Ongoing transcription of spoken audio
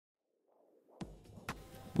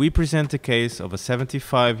We present a case of a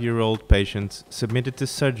 75-year-old patient submitted to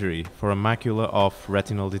surgery for a macula-off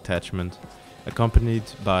retinal detachment, accompanied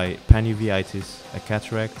by panuveitis, a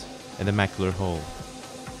cataract, and a macular hole.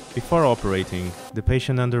 Before operating, the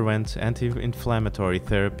patient underwent anti-inflammatory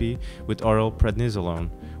therapy with oral prednisolone,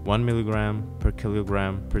 1 mg per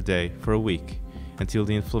kilogram per day for a week, until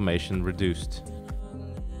the inflammation reduced.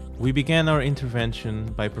 We began our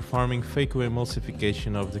intervention by performing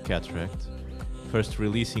phacoemulsification of the cataract, first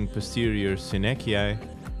releasing posterior synechii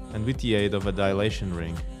and with the aid of a dilation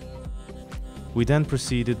ring. We then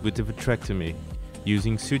proceeded with the vitrectomy,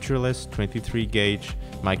 using sutureless 23-gauge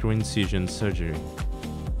microincision surgery.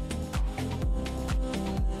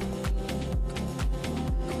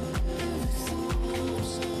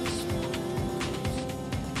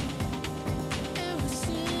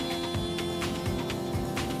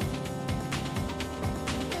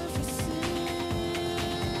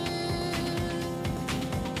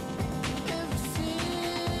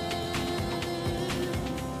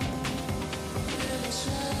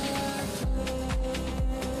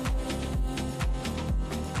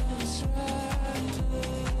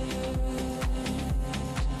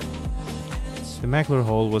 The macular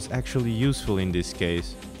hole was actually useful in this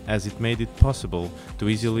case, as it made it possible to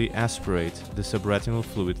easily aspirate the subretinal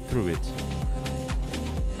fluid through it.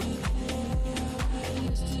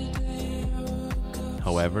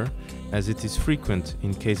 However, as it is frequent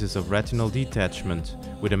in cases of retinal detachment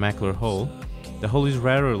with a macular hole, the hole is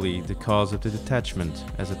rarely the cause of the detachment,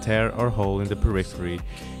 as a tear or hole in the periphery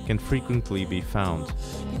can frequently be found.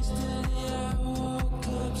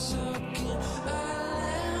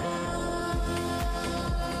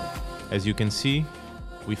 As you can see,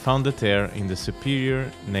 we found the tear in the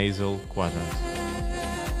superior nasal quadrant.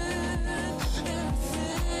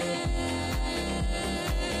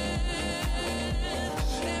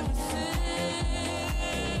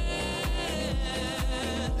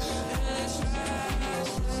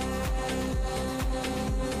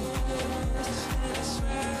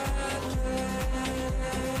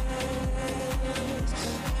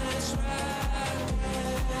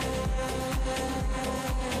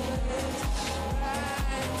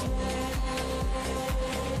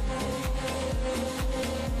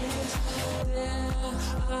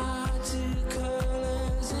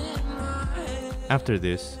 After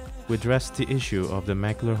this, we addressed the issue of the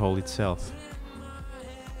macular hole itself.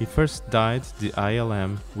 He first dyed the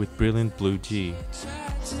ILM with brilliant blue G.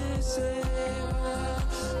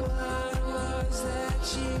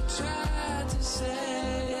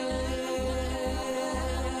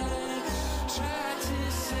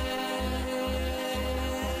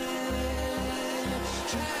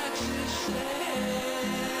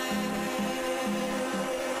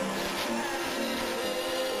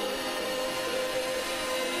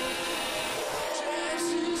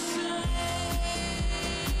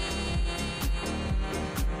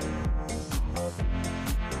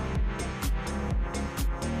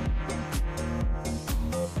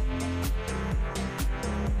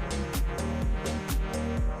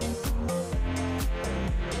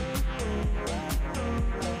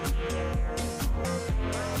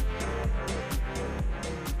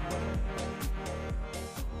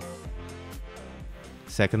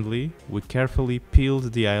 Secondly, we carefully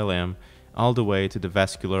peeled the ILM all the way to the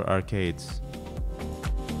vascular arcades.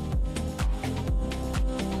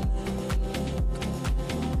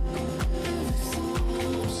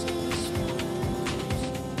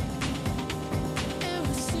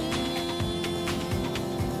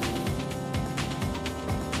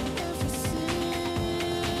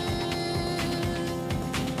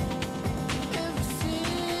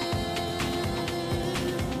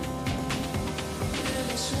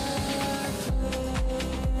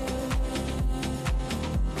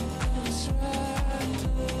 Try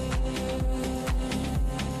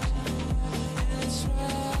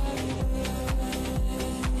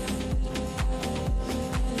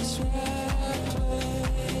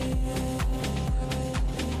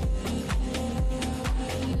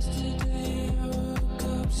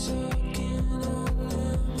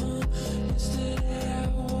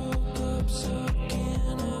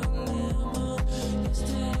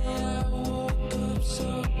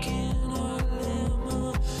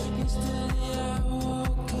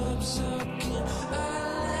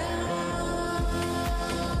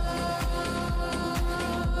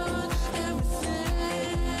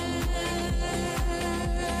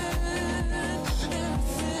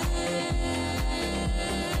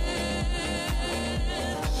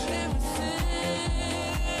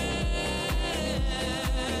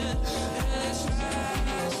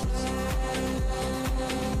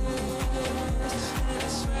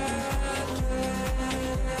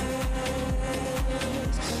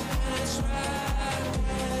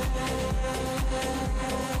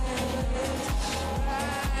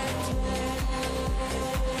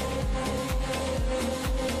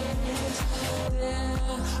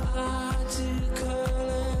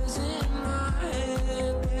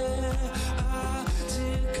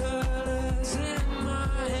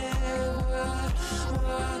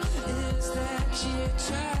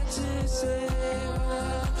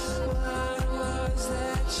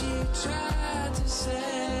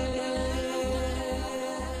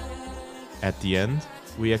At the end,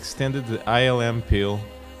 we extended the ILM peel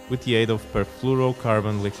with the aid of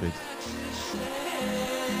perfluorocarbon liquid.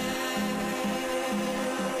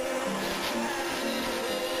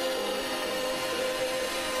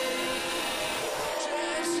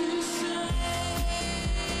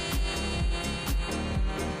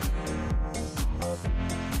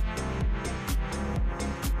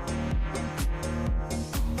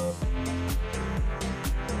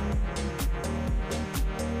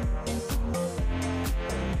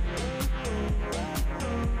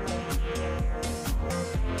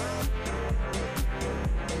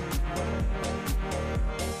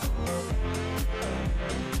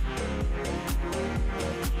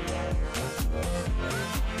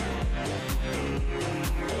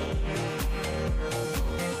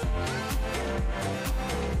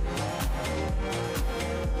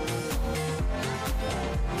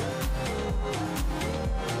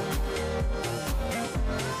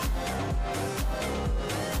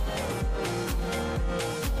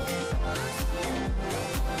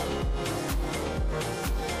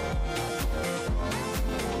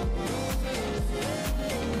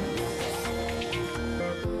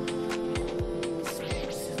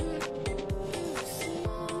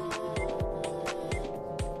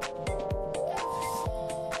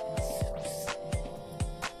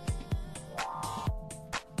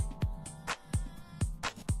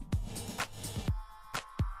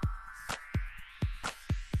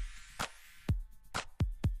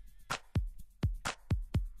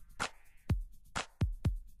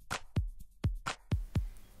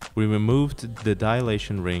 We removed the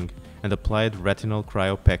dilation ring and applied retinal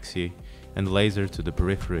cryopexy and laser to the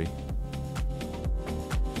periphery.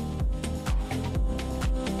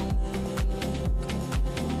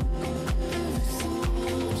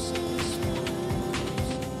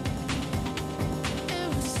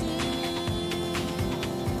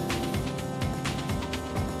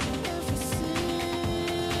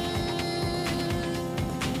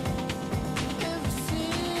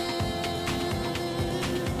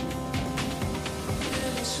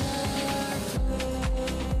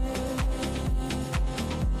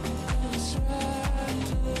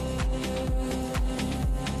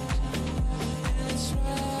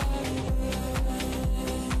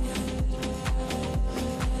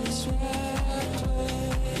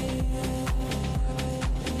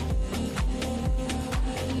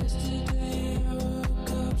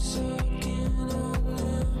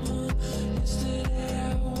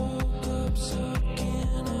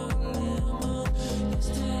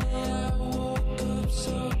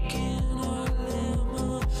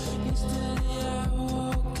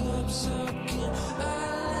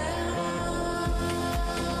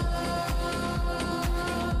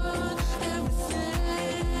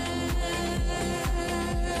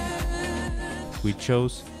 We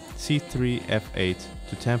chose C3F8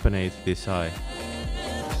 to tamponate this eye.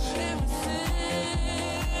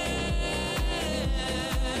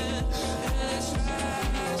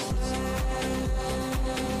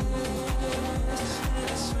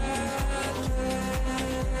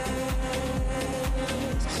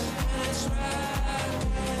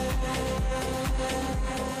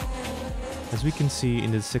 As we can see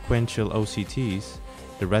in the sequential OCTs,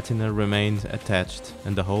 the retina remained attached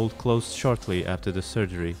and the hole closed shortly after the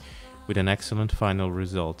surgery, with an excellent final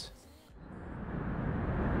result.